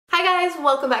guys,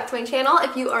 welcome back to my channel.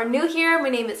 If you are new here, my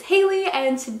name is Hailie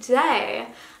and today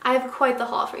I have quite the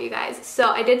haul for you guys. So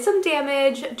I did some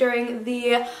damage during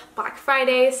the Black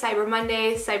Friday, Cyber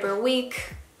Monday, Cyber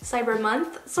Week, Cyber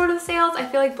Month sort of sales. I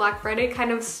feel like Black Friday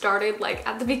kind of started like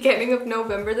at the beginning of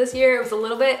November this year. It was a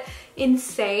little bit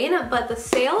insane, but the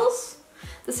sales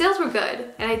were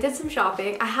good and I did some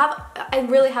shopping. I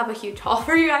really have a huge haul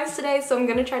for you guys today, so I'm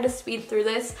gonna try to speed through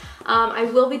this. I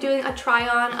will be doing a try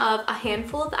on of a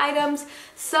handful of the items.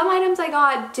 Some items I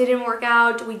got didn't work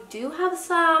out. We do have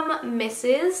some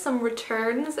misses, some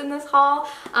returns in this haul,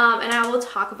 and I will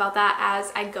talk about that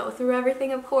as I go through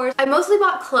everything, of course. I mostly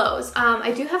bought clothes.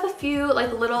 I do have a few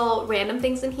like little random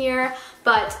things in here,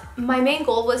 but my main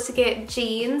goal was to get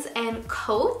jeans and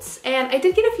coats, and I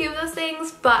did get a few of those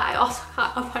things, but I also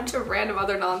got a bunch of random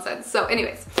other nonsense. So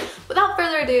anyways, without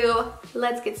further ado,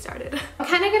 let's get started. I'm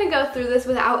kind of gonna go through this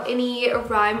without any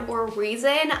rhyme or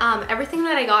reason. Everything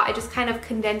that I got, I just kind of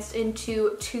condensed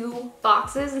into 2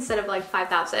 boxes instead of like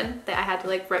 5,000 that I had to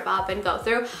like rip up and go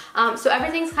through. So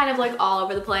everything's kind of like all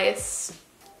over the place.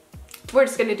 We're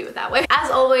just gonna do it that way.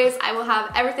 As always, I will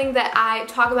have everything that I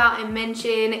talk about and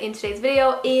mention in today's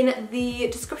video in the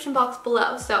description box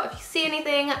below. So if you see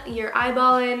anything you're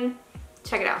eyeballing,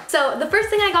 check it out. So the first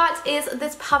thing I got is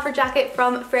this puffer jacket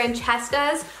from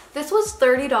Francesca's. This was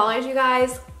 $30, you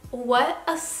guys. What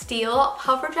a steal.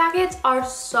 Puffer jackets are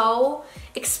so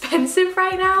expensive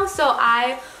right now, so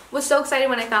I was so excited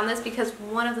when I found this because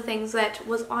one of the things that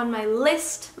was on my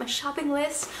list, my shopping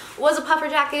list, was a puffer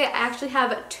jacket. I actually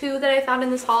have 2 that I found in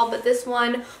this haul, but this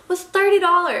one was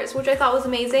 $30, which I thought was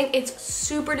amazing. It's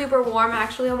super duper warm. I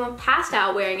actually almost passed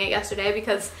out wearing it yesterday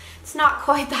because it's not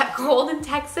quite that cold in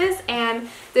Texas, and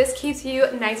this keeps you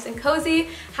nice and cozy.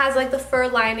 Has like the fur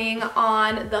lining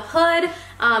on the hood.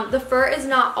 The fur is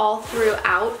not all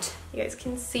throughout, you guys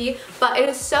can see, but it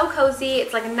is so cozy.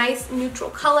 It's like a nice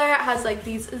neutral color. It has like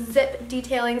these zip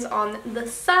detailings on the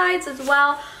sides as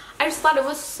well. I just thought it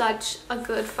was such a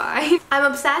good find. I'm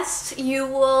obsessed. You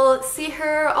will see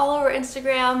her all over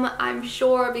Instagram, I'm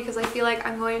sure, because I feel like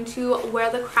I'm going to wear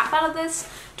the crap out of this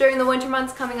during the winter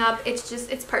months coming up. It's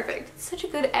perfect. It's such a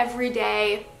good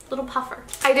everyday little puffer.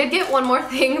 I did get one more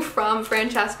thing from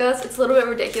Francesca's. It's a little bit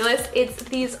ridiculous. It's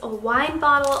these wine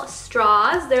bottle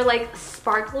straws. They're like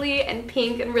sparkly and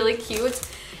pink and really cute.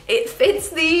 It fits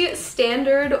the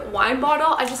standard wine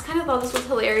bottle. I just kind of thought this was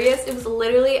hilarious. It was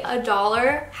literally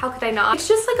 $1. How could I not? It's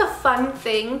just like a fun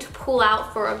thing to pull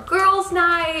out for a girls'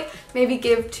 night, maybe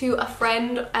give to a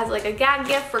friend as like a gag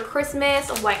gift for Christmas,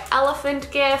 a white elephant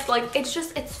gift. Like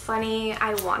it's funny.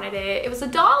 I wanted it. It was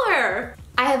 $1.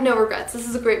 I have no regrets. This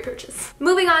is a great purchase.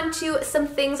 Moving on to some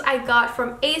things I got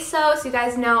from ASOS. You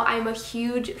guys know I'm a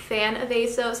huge fan of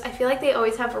ASOS. I feel like they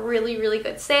always have really, really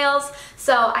good sales.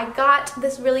 So I got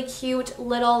this really cute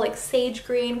little like sage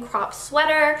green crop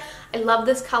sweater. I love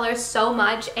this color so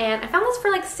much, and I found this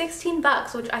for like 16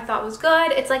 bucks, which I thought was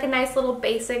good. It's like a nice little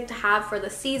basic to have for the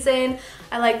season.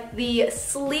 I like the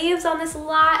sleeves on this a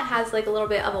lot. It has like a little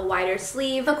bit of a wider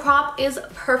sleeve. The crop is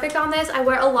perfect on this. I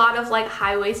wear a lot of like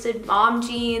high-waisted mom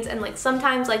jeans, and like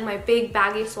sometimes like my big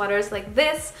baggy sweaters like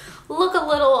this look a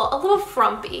little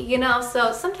frumpy, you know,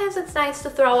 so sometimes it's nice to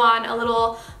throw on a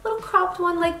little cropped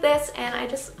one like this, and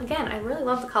I really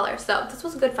love the color, so this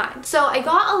was a good find. So I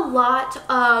got a lot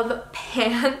of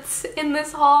pants in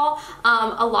this haul.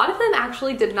 A lot of them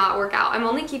actually did not work out. I'm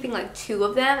only keeping like 2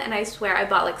 of them, and I swear I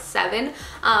bought like 7,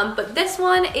 but this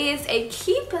one is a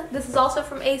keep. This is also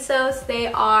from ASOS. They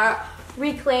are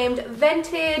reclaimed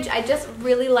vintage. I just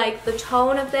really like the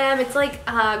tone of them. It's like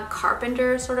a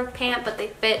carpenter sort of pant, but they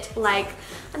fit like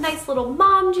a nice little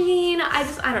mom jean. I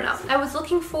don't know. I was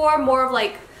looking for more of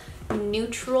like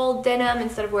neutral denim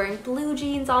instead of wearing blue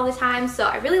jeans all the time, so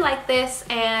I really like this,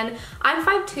 and I'm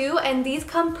 5'2", and these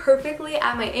come perfectly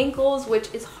at my ankles,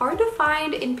 which is hard to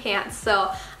find in pants,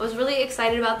 so I was really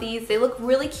excited about these. They look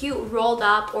really cute rolled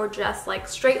up or just like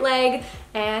straight leg,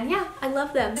 and yeah, I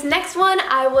love them. This next one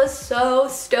I was so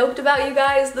stoked about, you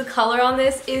guys. The color on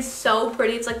this is so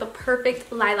pretty. It's like the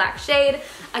perfect lilac shade.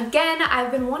 Again,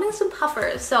 I've been wanting some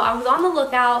puffers, so I was on the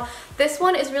lookout. This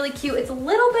one is really cute. It's a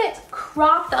little bit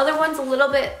cropped. The other one's a little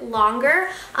bit longer.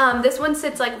 This one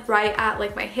sits like right at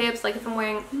like my hips. Like if I'm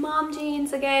wearing mom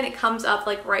jeans again, it comes up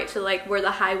like right to like where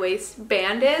the high waist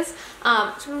band is.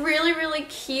 It's really, really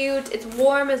cute. It's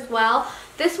warm as well.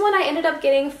 This one I ended up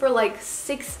getting for like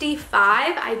 $65.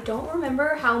 I don't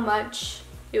remember how much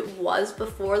it was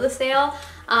before the sale.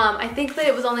 I think that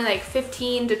it was only like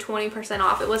 15 to 20%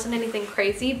 off. It wasn't anything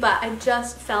crazy, but I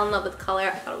just fell in love with the color.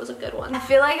 I thought it was a good one. I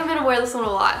feel like I'm gonna wear this one a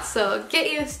lot, so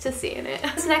get used to seeing it.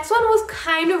 This next one was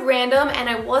kind of random, and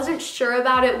I wasn't sure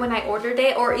about it when I ordered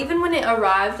it, or even when it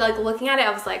arrived. Like, looking at it,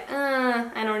 I was like,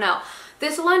 I don't know.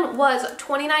 This one was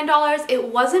 $29. It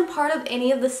wasn't part of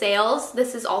any of the sales.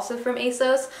 This is also from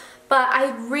ASOS. But I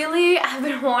really have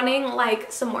been wanting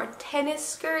like some more tennis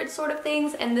skirt sort of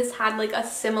things, and this had like a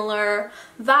similar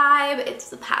vibe. It's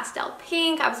the pastel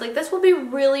pink. I was like, this will be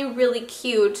really, really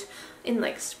cute in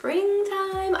like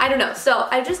springtime. I don't know. So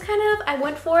I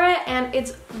went for it, and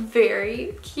it's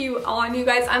very cute on you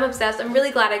guys. I'm obsessed. I'm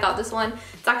really glad I got this one.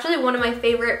 It's actually one of my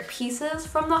favorite pieces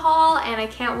from the haul, and I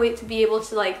can't wait to be able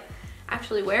to like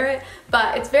actually wear it.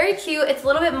 But it's very cute. It's a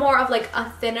little bit more of like a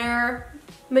thinner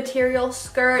material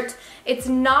skirt. It's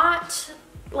not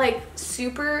like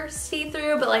super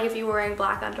see-through, but like if you were wearing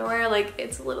black underwear, like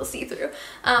it's a little see-through.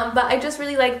 But I just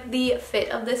really like the fit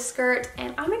of this skirt,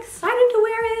 and I'm excited to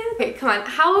wear it. Okay, come on.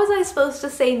 How was I supposed to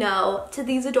say no to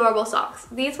these adorable socks?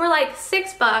 These were like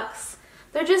 $6.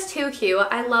 They're just too cute.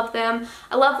 I love them.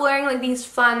 I love wearing like these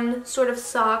fun sort of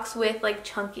socks with like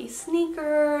chunky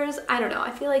sneakers. I don't know.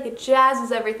 I feel like it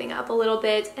jazzes everything up a little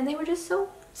bit, and they were just so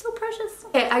precious.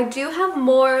 Okay, I do have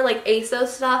more like ASOS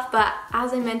stuff, but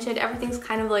as I mentioned, everything's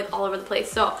kind of like all over the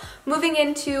place. So moving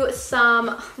into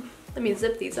some, let me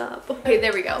zip these up. Okay,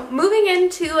 there we go. Moving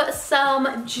into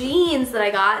some jeans that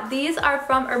I got. These are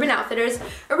from Urban Outfitters.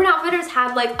 Urban Outfitters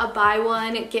had like a buy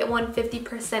one, get one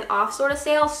 50% off sort of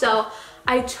sale. So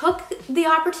I took the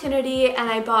opportunity and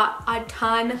I bought a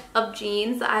ton of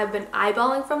jeans that I've been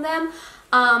eyeballing from them.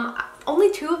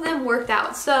 Only 2 of them worked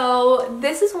out. So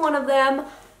this is one of them.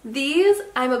 These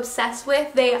I'm obsessed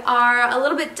with. They are a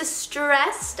little bit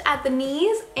distressed at the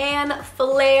knees and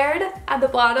flared at the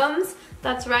bottoms.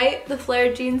 That's right, the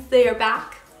flared jeans, they are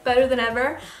back better than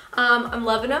ever. I'm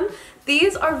loving them.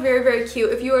 These are very, very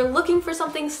cute. If you are looking for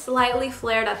something slightly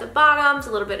flared at the bottoms,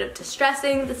 a little bit of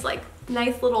distressing, this like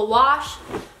nice little wash,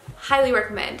 highly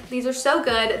recommend. These are so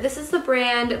good. This is the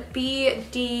brand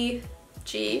BDG.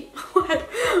 What?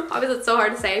 Why was it so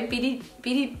hard to say? BDG?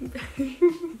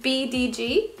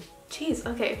 Jeez,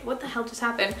 okay, what the hell just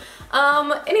happened?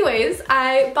 Anyways,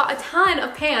 I bought a ton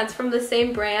of pants from the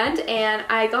same brand, and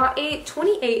I got a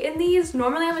 28 in these.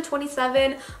 Normally I'm a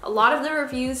 27. A lot of the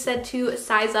reviews said to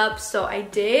size up, so I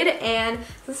did, and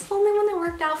this is the only one that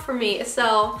worked out for me.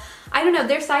 So I don't know,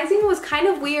 their sizing was kind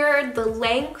of weird. The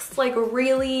lengths like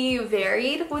really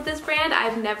varied with this brand.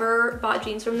 I've never bought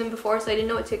jeans from them before, so I didn't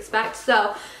know what to expect.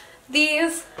 So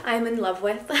these I'm in love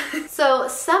with. So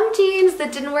some jeans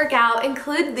that didn't work out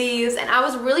include these, and I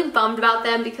was really bummed about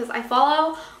them because I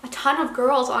follow a ton of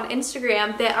girls on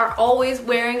Instagram that are always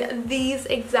wearing these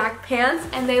exact pants,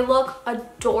 and they look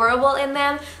adorable in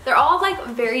them. They're all like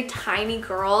very tiny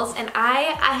girls, and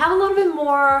I have a little bit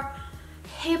more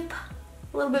hip,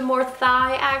 a little bit more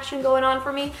thigh action going on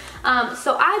for me.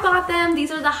 So I bought them.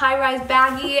 These are the high-rise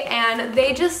baggy, and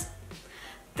they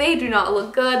do not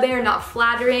look good. They are not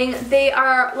flattering. They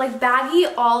are like baggy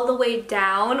all the way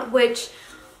down, which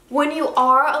when you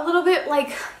are a little bit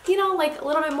like, you know, like a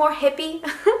little bit more hippie,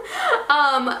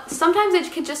 sometimes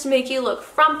it could just make you look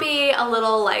frumpy, a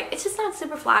little like, it's just not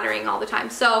super flattering all the time.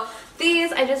 So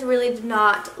these, I just really did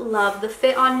not love the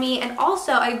fit on me. And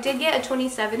also I did get a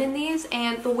 27 in these,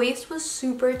 and the waist was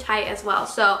super tight as well.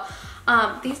 So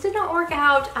these did not work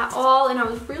out at all, and I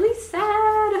was really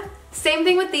sad. Same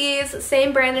thing with these,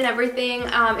 same brand and everything,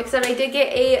 except I did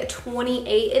get a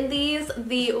 28 in these.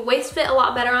 The waist fit a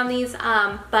lot better on these,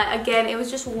 but again, it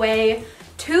was just way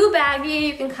too baggy.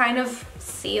 You can kind of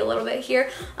see a little bit here.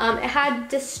 It had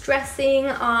distressing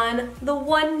on the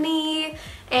one knee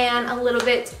and a little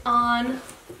bit on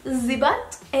the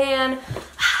butt, and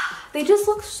they just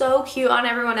look so cute on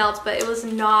everyone else, but it was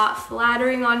not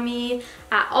flattering on me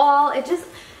at all. It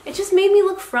just made me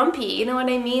look frumpy, you know what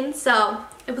I mean? So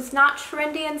it was not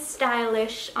trendy and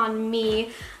stylish on me,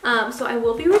 so I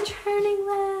will be returning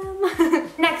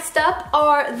them. Next up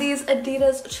are these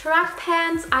Adidas track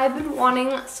pants. I've been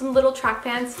wanting some little track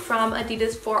pants from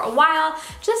Adidas for a while,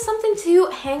 just something to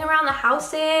hang around the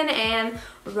house in and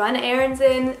run errands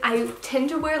in. I tend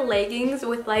to wear leggings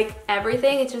with like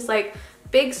everything. It's just like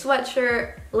big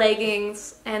sweatshirt,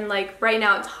 leggings, and like right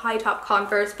now it's high top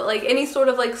Converse, but like any sort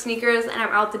of like sneakers and I'm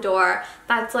out the door.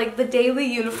 That's like the daily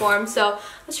uniform. So I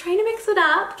was trying to mix it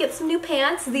up, get some new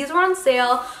pants. These were on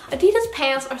sale. Adidas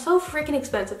pants are so freaking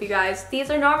expensive, you guys. These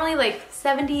are normally like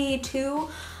 $72,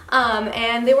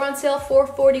 and they were on sale for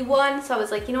 $41. So I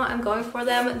was like, you know what, I'm going for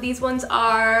them. These ones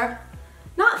are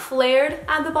not flared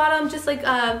at the bottom, just like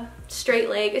straight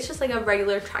leg. It's just like a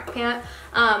regular track pant.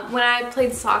 When I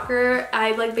played soccer,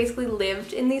 I like basically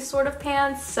lived in these sort of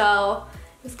pants, so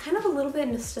it was kind of a little bit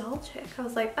nostalgic. I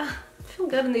was like, ah, I feel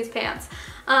good in these pants.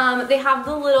 They have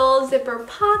the little zipper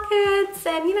pockets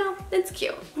and you know, it's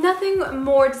cute. Nothing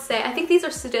more to say. I think these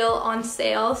are still on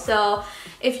sale, so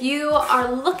if you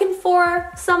are looking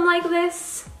for some like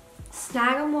this,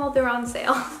 snag them while they're on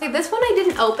sale. Okay, this one I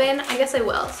didn't open. I guess I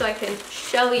will so I can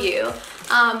show you.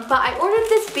 But I ordered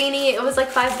this beanie. It was like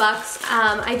 $5.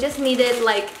 I just needed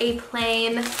like a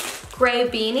plain gray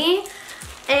beanie.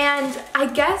 And I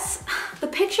guess the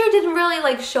picture didn't really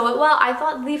like show it well. I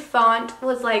thought the font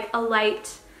was like a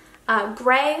light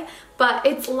gray, but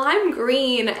it's lime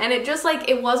green, and it just like,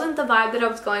 it wasn't the vibe that I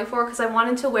was going for because I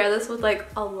wanted to wear this with like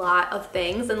a lot of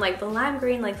things, and like the lime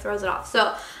green like throws it off.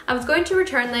 So I was going to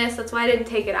return this, that's why I didn't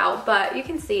take it out, but you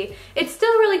can see it's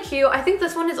still really cute. I think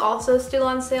this one is also still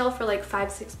on sale for like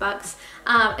 $5-6.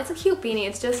 It's a cute beanie,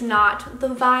 it's just not the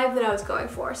vibe that I was going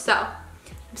for. So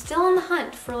I'm still on the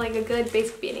hunt for like a good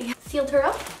basic beanie. Sealed her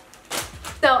up.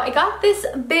 So I got this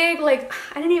big, like,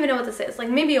 I don't even know what this is, like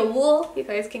maybe a wool, you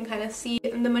guys can kind of see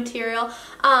the material.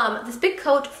 This big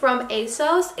coat from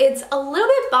ASOS. It's a little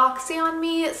bit boxy on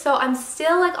me, so I'm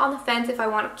still like on the fence if I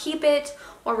want to keep it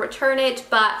or return it,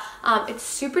 but it's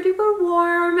super duper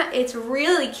warm. It's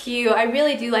really cute. I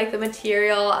really do like the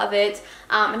material of it,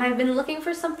 and I've been looking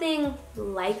for something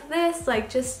like this, like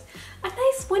just a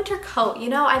nice winter coat, you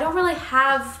know? I don't really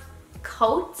have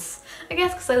coats, I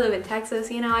guess, because I live in Texas,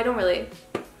 you know? I don't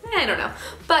know.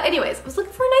 But anyways, I was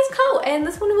looking for a nice coat, and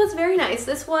this one was very nice.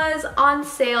 This was on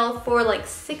sale for like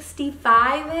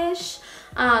 $65-ish.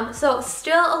 So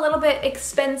still a little bit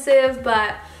expensive,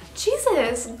 but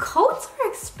Jesus, coats are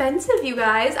expensive, you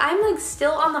guys. I'm like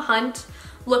still on the hunt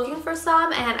looking for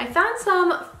some, and I found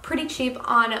some pretty cheap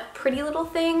on Pretty Little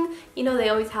Thing. You know, they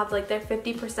always have like their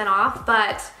 50% off,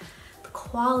 but the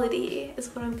quality is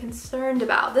what I'm concerned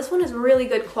about. This one is really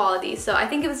good quality, so I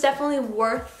think it was definitely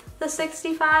worth the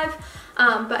 $65,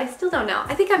 but I still don't know.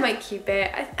 I think I might keep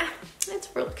it. It's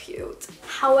real cute.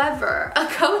 However, a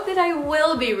coat that I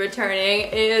will be returning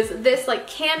is this like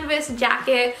canvas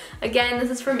jacket. Again,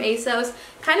 this is from ASOS.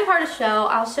 Kind of hard to show.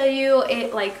 I'll show you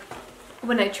it like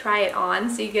when I try it on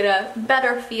so you get a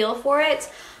better feel for it.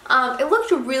 It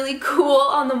looked really cool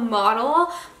on the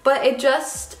model, but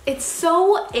it's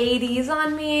so 80s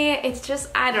on me. It's just,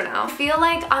 I don't know. I feel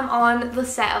like I'm on the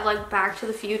set of like Back to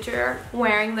the Future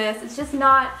wearing this. It's just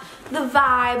not the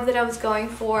vibe that I was going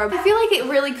for. I feel like it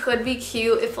really could be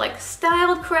cute if like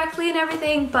styled correctly and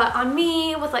everything, but on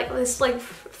me with like this like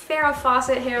Farrah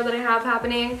Fawcett hair that I have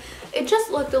happening, it just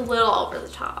looked a little over the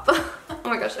top. Oh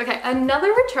my gosh, okay,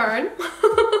 another return.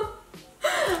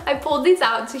 I pulled these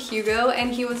out to Hugo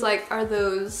and he was like, are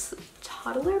those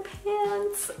toddler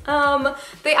pants?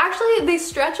 They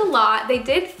stretch a lot. They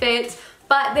did fit,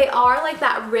 but they are like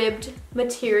that ribbed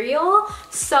material.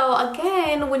 So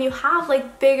again, when you have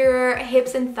like bigger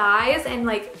hips and thighs and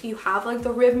like you have like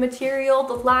the rib material,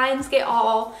 the lines get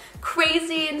all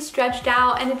crazy and stretched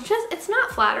out, and it's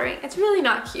not flattering. It's really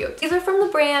not cute. These are from the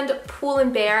brand Pull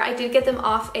 & Bear. I did get them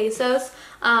off ASOS.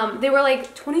 They were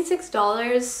like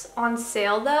 $26 on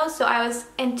sale though, so I was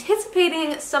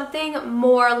anticipating something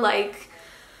more like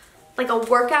a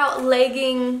workout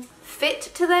legging fit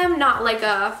to them, not like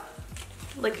a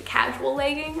casual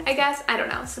legging, I guess. I don't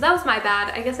know. So that was my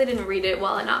bad. I guess I didn't read it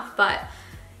well enough, but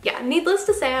yeah, needless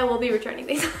to say, I will be returning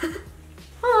these.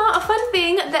 A fun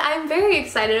thing that I'm very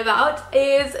excited about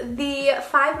is the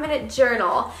 5-minute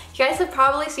journal. You guys have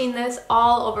probably seen this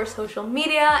all over social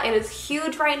media. It is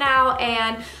huge right now,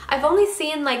 and I've only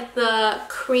seen like the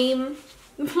cream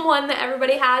one that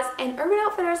everybody has, and Urban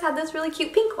Outfitters had this really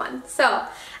cute pink one. So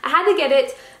I had to get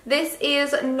it. This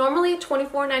is normally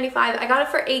 $24.95. I got it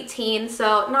for $18,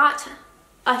 so not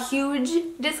a huge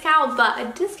discount, but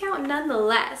a discount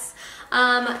nonetheless.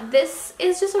 This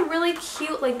is just a really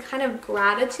cute, like, kind of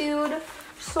gratitude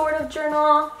sort of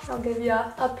journal. I'll give you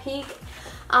a peek.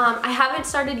 I haven't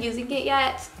started using it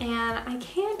yet, and I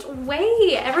can't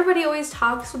wait. Everybody always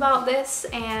talks about this,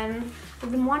 and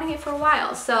I've been wanting it for a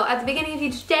while. So at the beginning of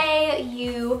each day,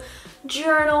 you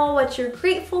journal what you're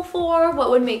grateful for, what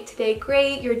would make today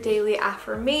great, your daily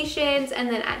affirmations, and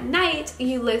then at night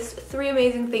you list 3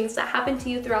 amazing things that happened to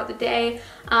you throughout the day,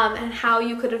 and how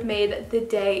you could have made the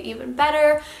day even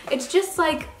better. It's just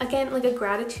like, again, like a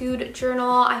gratitude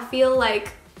journal. I feel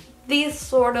like these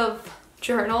sort of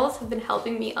journals have been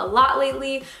helping me a lot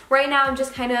lately. Right now I'm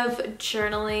just kind of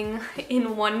journaling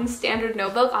in one standard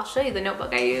notebook. I'll show you the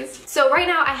notebook I use. So right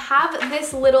now I have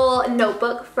this little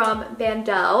notebook from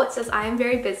Bando. It says I am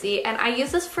very busy, and I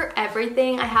use this for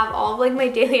everything. I have all of like my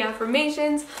daily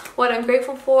affirmations, what I'm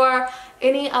grateful for,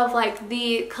 any of like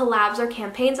the collabs or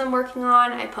campaigns I'm working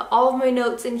on. I put all of my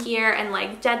notes in here and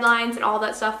like deadlines and all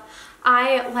that stuff.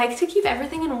 I like to keep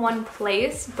everything in one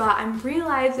place, but I'm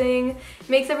realizing it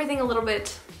makes everything a little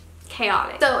bit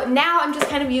chaotic. So now I'm just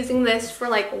kind of using this for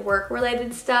like work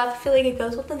related stuff. I feel like it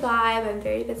goes with the vibe. I'm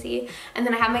very busy. And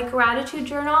then I have my gratitude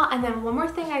journal, and then one more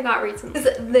thing I got recently is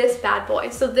this bad boy.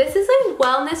 So this is a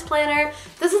wellness planner.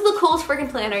 This is the coolest freaking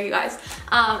planner, you guys.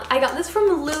 I got this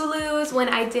from Lulu's when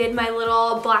I did my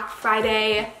little Black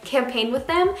Friday campaign with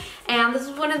them, and this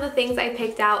is one of the things I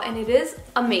picked out, and it is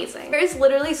amazing. There is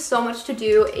literally so much to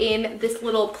do in this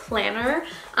little planner.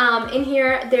 In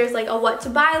here there's like a what to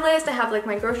buy list. I have like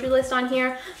my grocery list on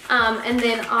here, and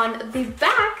then on the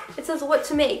back it says what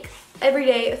to make every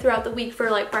day throughout the week for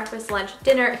like breakfast, lunch,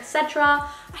 dinner, etc.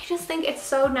 I just think it's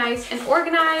so nice and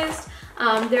organized.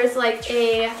 There's like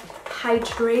a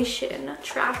hydration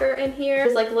tracker in here.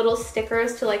 There's like little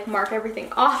stickers to like mark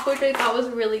everything off, which I thought was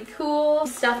really cool.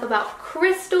 Stuff about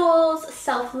crystals,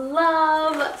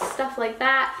 self-love, stuff like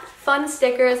that. Fun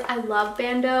stickers. I love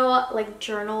Bando, like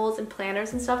journals and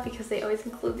planners and stuff, because they always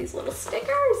include these little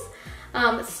stickers.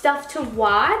 Stuff to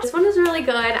watch. This one is really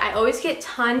good. I always get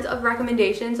tons of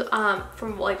recommendations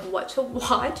from like what to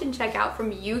watch and check out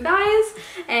from you guys,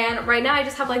 and right now I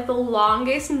just have like the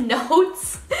longest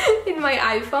notes in my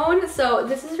iPhone, so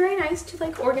this is very nice to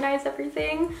like organize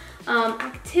everything.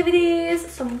 Activities,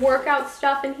 some workout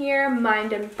stuff in here,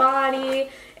 mind and body.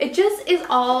 It just is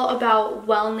all about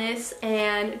wellness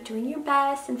and doing your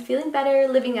best and feeling better,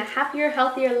 living a happier,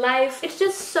 healthier life. It's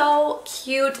just so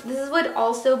cute. This would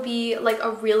also be like a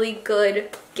really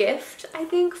good gift, I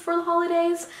think, for the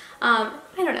holidays. I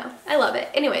don't know. I love it.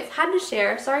 Anyways, had to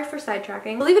share. Sorry for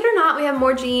sidetracking. Believe it or not, we have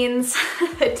more jeans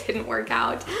that didn't work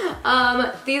out.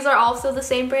 These are also the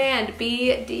same brand,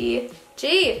 BDG.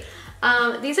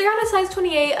 These I got a size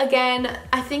 28. Again,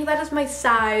 I think that is my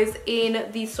size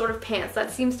in these sort of pants. That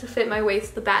seems to fit my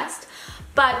waist the best.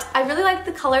 But I really like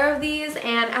the color of these,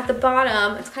 and at the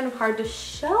bottom, it's kind of hard to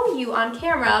show you on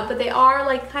camera, but they are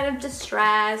like kind of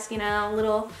distressed, you know, a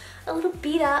little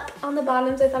beat up on the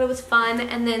bottoms. I thought it was fun,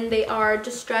 and then they are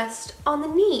distressed on the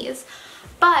knees.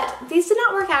 But these did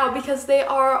not work out because they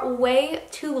are way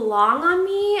too long on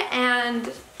me,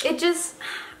 and it just,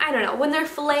 I don't know, when they're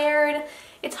flared,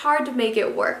 it's hard to make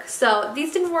it work. So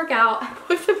these didn't work out. I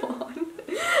put them on.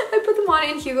 I put them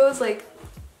on, and Hugo was like,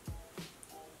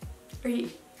 are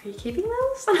you keeping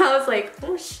those? And I was like,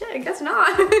 oh shit, I guess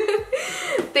not.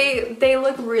 They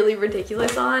look really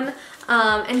ridiculous on.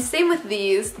 And same with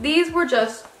these. These were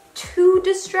just too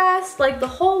distressed. Like the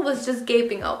hole was just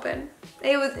gaping open.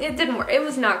 It didn't work. It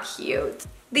was not cute.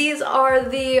 These are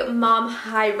the mom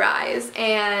high rise,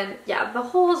 and yeah, the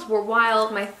holes were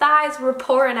wild. My thighs were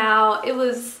pouring out. It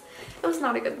was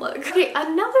not a good look. Okay,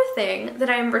 another thing that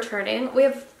I am returning. We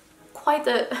have quite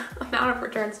the amount of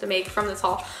returns to make from this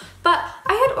haul, but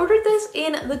I had ordered this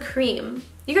in the cream.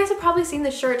 You guys have probably seen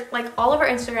this shirt like all over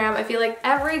Instagram. I feel like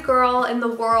every girl in the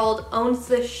world owns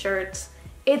this shirt.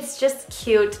 It's just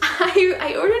cute.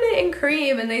 I ordered it in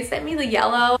cream, and they sent me the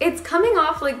yellow. It's coming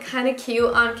off like kind of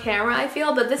cute on camera, I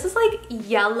feel, but this is like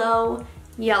yellow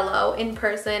in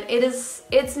person.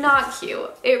 It's not cute.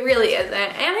 It really isn't,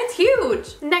 and it's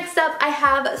huge. Next up, I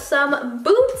have some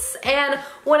boots, and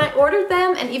when I ordered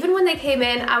them, and even when they came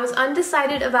in, I was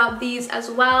undecided about these as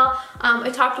well. I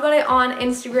talked about it on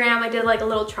Instagram. I did like a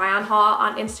little try on haul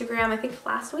on Instagram, I think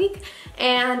last week,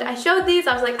 and I showed these.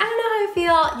 I was like, I don't know how I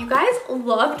feel. You guys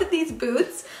loved these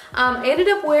boots. I ended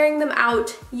up wearing them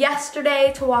out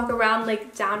yesterday to walk around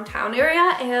like downtown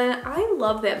area, and I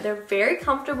love them. They're very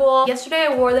comfortable. Yesterday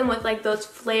I wore them with like those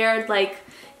flared like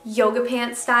yoga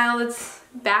pants style that's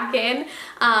back in,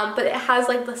 but it has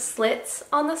like the slits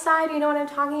on the side, you know what I'm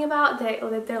talking about?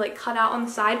 They're like cut out on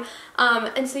the side,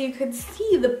 and so you could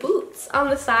see the boots on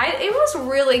the side. It was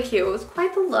really cute. It was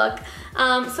quite the look.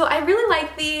 So I really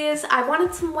like these. I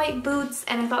wanted some white boots,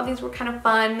 and I thought these were kind of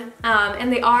fun,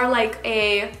 and they are like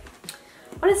a,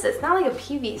 what is this? Not like a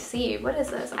PVC. What is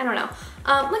this? I don't know.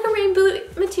 Like a rain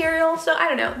boot material. So I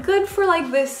don't know. Good for like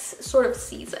this sort of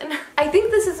season. I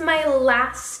think this is my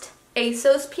last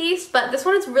ASOS piece, but this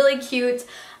one is really cute.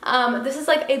 This is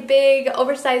like a big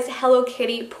oversized Hello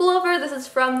Kitty pullover. This is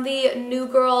from the New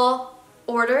Girl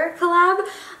Order collab,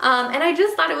 and I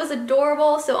just thought it was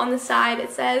adorable. So on the side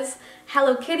it says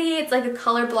Hello Kitty. It's like a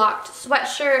color blocked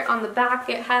sweatshirt. On the back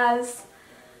it has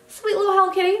sweet little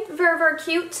Hello Kitty, very, very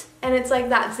cute. And it's like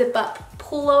that zip up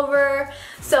pullover.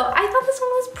 So I thought this one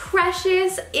was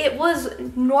precious. It was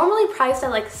normally priced at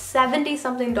like $70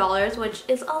 something, which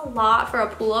is a lot for a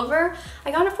pullover.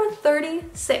 I got it for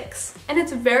 $36 and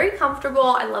it's very comfortable.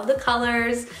 I love the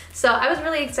colors. So I was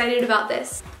really excited about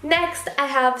this. Next, I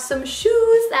have some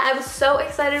shoes that I was so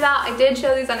excited about. I did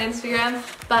show these on Instagram,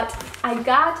 but I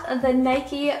got the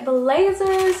Nike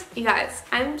Blazers. You guys,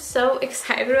 I'm so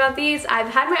excited about these. I've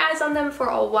had my eyes on them for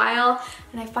a while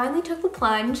and I finally took the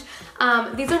plunge.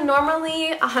 These are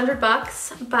normally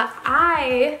 $100, but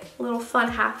a little fun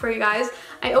hack for you guys,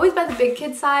 I always buy the big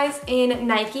kid size in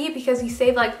Nike because you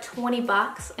save like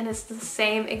 $20 and it's the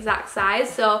same exact size.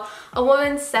 So a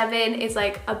woman's 7 is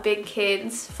like a big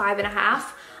kid's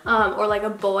 5.5, or like a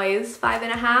boy's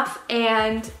 5.5.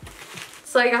 And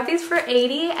so I got these for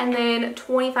 $80 and then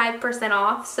 25%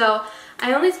 off. So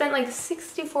I only spent like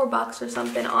 $64 or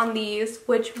something on these,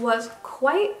 which was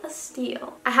quite a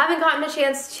steal. I haven't gotten a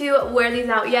chance to wear these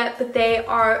out yet, but they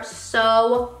are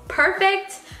so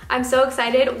perfect. I'm so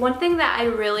excited. One thing that I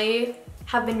really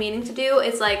have been meaning to do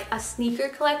is like a sneaker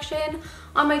collection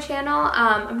on my channel.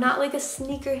 I'm not like a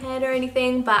sneakerhead or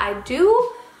anything, but I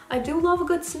do love a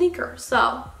good sneaker. So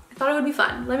I thought it would be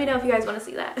fun. Let me know if you guys want to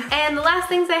see that. And the last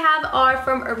things I have are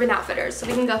from Urban Outfitters. So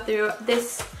we can go through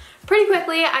this pretty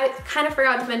quickly. I kind of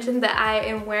forgot to mention that I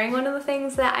am wearing one of the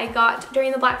things that I got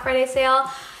during the Black Friday sale.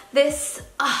 This,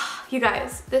 you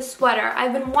guys, this sweater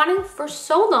I've been wanting for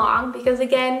so long because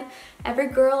again, every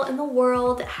girl in the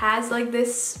world has like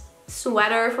this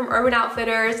sweater from Urban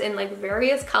Outfitters in like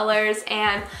various colors.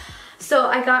 And so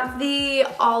I got the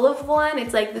olive one.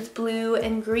 It's like this blue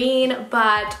and green,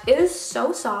 but it is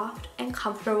so soft and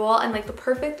comfortable and like the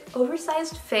perfect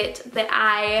oversized fit that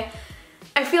I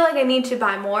feel like I need to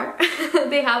buy more.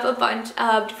 They have a bunch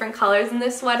of different colors in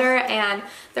this sweater and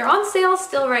they're on sale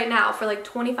still right now for like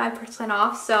 25%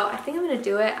 off. So I think I'm gonna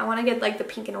do it. I wanna get like the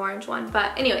pink and orange one.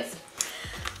 But anyways,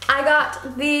 I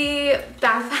got the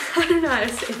backpack. I don't know how to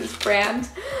say this brand.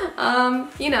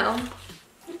 You know,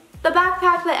 the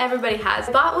backpack that everybody has.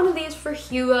 I bought one of these for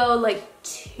Hugo like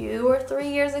 2 or 3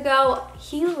 years ago.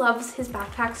 He loves his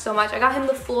backpack so much. I got him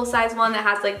the full size one that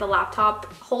has like the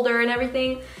laptop holder and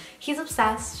everything. He's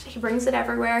obsessed. He brings it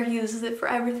everywhere. He uses it for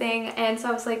everything. And so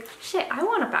I was like, shit, I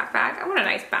want a backpack. I want a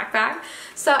nice backpack.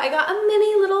 So I got a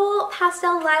mini little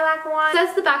pastel lilac one. It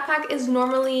says the backpack is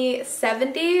normally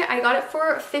 $70. I got it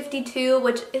for $52,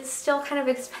 which is still kind of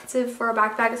expensive for a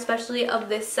backpack, especially of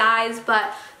this size,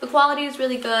 but the quality is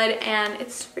really good and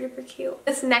it's super duper cute.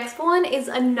 This next one is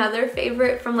another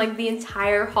favorite from like the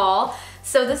entire haul.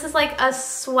 So this is like a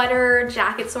sweater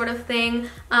jacket sort of thing.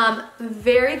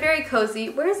 Very, very cozy.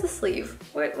 Where's the sleeve?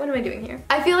 What am I doing here?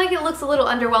 I feel like it looks a little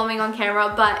underwhelming on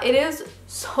camera, but it is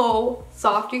so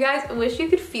soft, you guys. I wish you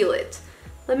could feel it.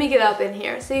 Let me get up in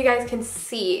here so you guys can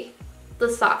see the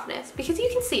softness, because you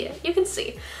can see it. You can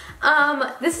see.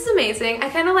 This is amazing. I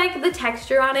kind of like the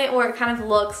texture on it where it kind of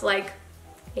looks like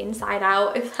inside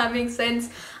out, if that makes sense.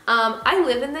 I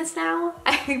live in this now.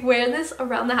 I wear this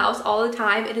around the house all the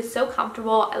time. It is so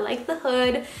comfortable. I like the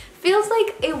hood. Feels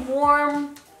like a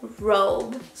warm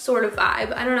robe sort of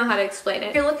vibe. I don't know how to explain it.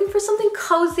 If you're looking for something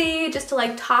cozy just to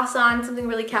like toss on, something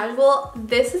really casual,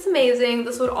 this is amazing.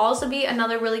 This would also be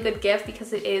another really good gift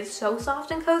because it is so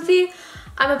soft and cozy.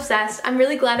 I'm obsessed. I'm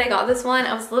really glad I got this one.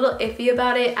 I was a little iffy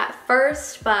about it at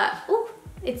first, but ooh,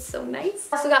 it's so nice.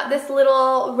 I also got this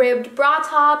little ribbed bra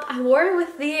top. I wore it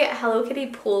with the Hello Kitty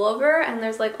pullover and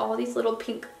there's like all these little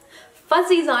pink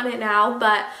fuzzies on it now,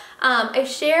 but I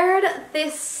shared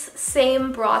this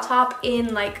same bra top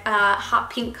in like a hot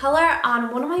pink color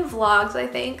on one of my vlogs, I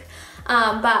think.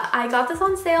 But I got this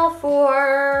on sale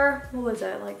for, what was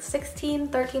it, like 16,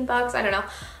 13 bucks, I don't know.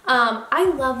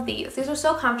 I love these. These are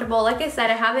so comfortable. Like I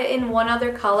said, I have it in one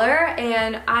other color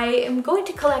and I am going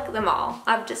to collect them all,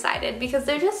 I've decided, because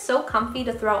they're just so comfy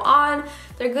to throw on.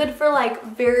 They're good for like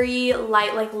very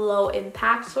light, like low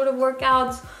impact sort of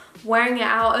workouts. Wearing it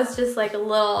out as just like a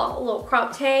little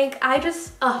crop tank. I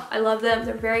love them.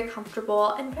 They're very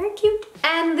comfortable and very cute.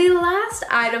 And the last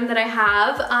item that I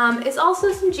have is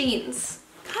also some jeans.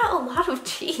 Got a lot of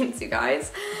jeans, you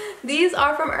guys. These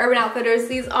are from Urban Outfitters.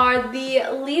 These are the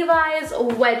Levi's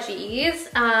wedgies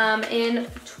in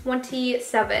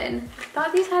 27. I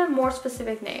thought these had a more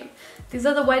specific name. These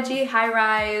are the wedgie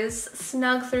high-rise,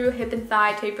 snug through hip and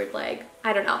thigh, tapered leg.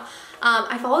 I don't know.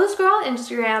 I follow this girl on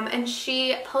Instagram and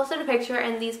she posted a picture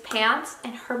in these pants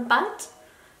and her butt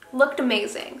looked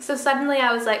amazing. So suddenly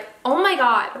I was like, oh my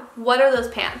god, what are those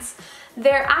pants?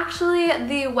 They're actually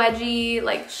the wedgie,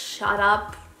 like, shut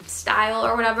up style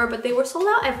or whatever, but they were sold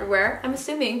out everywhere, I'm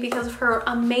assuming because of her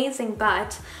amazing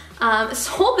butt.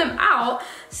 sold them out.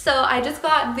 So I just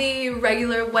got the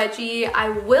regular wedgie. I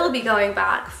will be going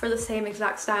back for the same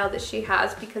exact style that she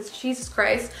has because Jesus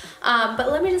Christ.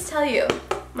 But let me just tell you,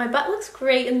 my butt looks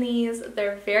great in these.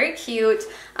 They're very cute.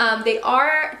 They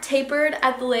are tapered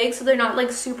at the legs, so they're not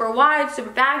like super wide, super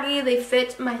baggy. They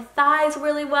fit my thighs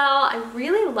really well. I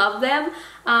really love them.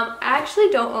 I actually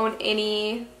don't own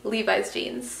any Levi's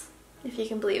jeans, if you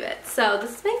can believe it. So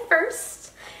this is my first.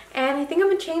 And I think I'm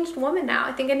a changed woman now.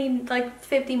 I think I need like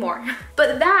 50 more.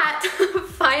 But that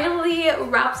finally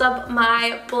wraps up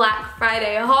my Black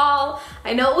Friday haul.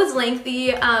 I know it was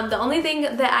lengthy. The only thing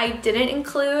that I didn't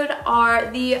include are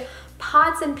the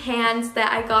pots and pans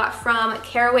that I got from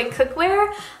Caraway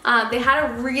Cookware. They had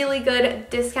a really good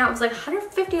discount. It was like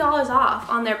 $150 off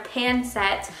on their pan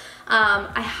set.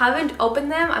 I haven't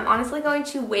opened them. I'm honestly going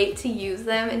to wait to use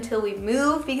them until we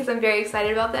move because I'm very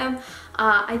excited about them.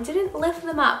 I didn't lift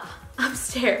them up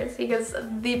upstairs because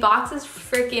the box is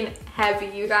freaking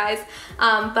heavy, you guys.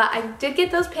 But I did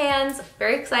get those pans,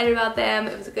 very excited about them.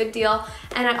 It was a good deal.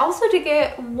 And I also did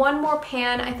get one more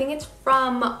pan. I think it's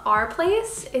from Our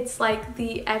Place. It's like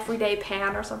the everyday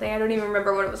pan or something. I don't even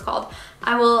remember what it was called.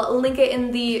 I will link it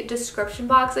in the description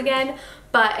box again.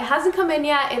 But it hasn't come in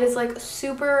yet. It is like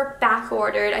super back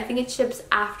ordered. I think it ships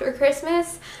after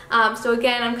Christmas. So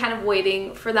again, I'm kind of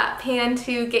waiting for that pan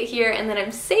to get here, and then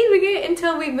I'm saving it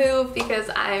until we move because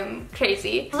I'm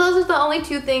crazy. So those are the only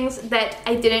two things that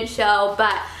I didn't show,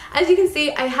 but as you can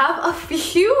see, I have a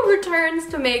few returns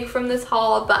to make from this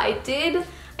haul, but I did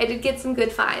get some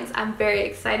good finds. I'm very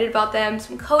excited about them.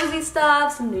 Some cozy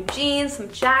stuff, some new jeans,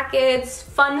 some jackets,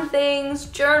 fun things,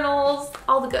 journals,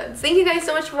 all the goods. Thank you guys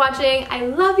so much for watching. I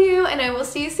love you, and I will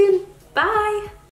see you soon. Bye!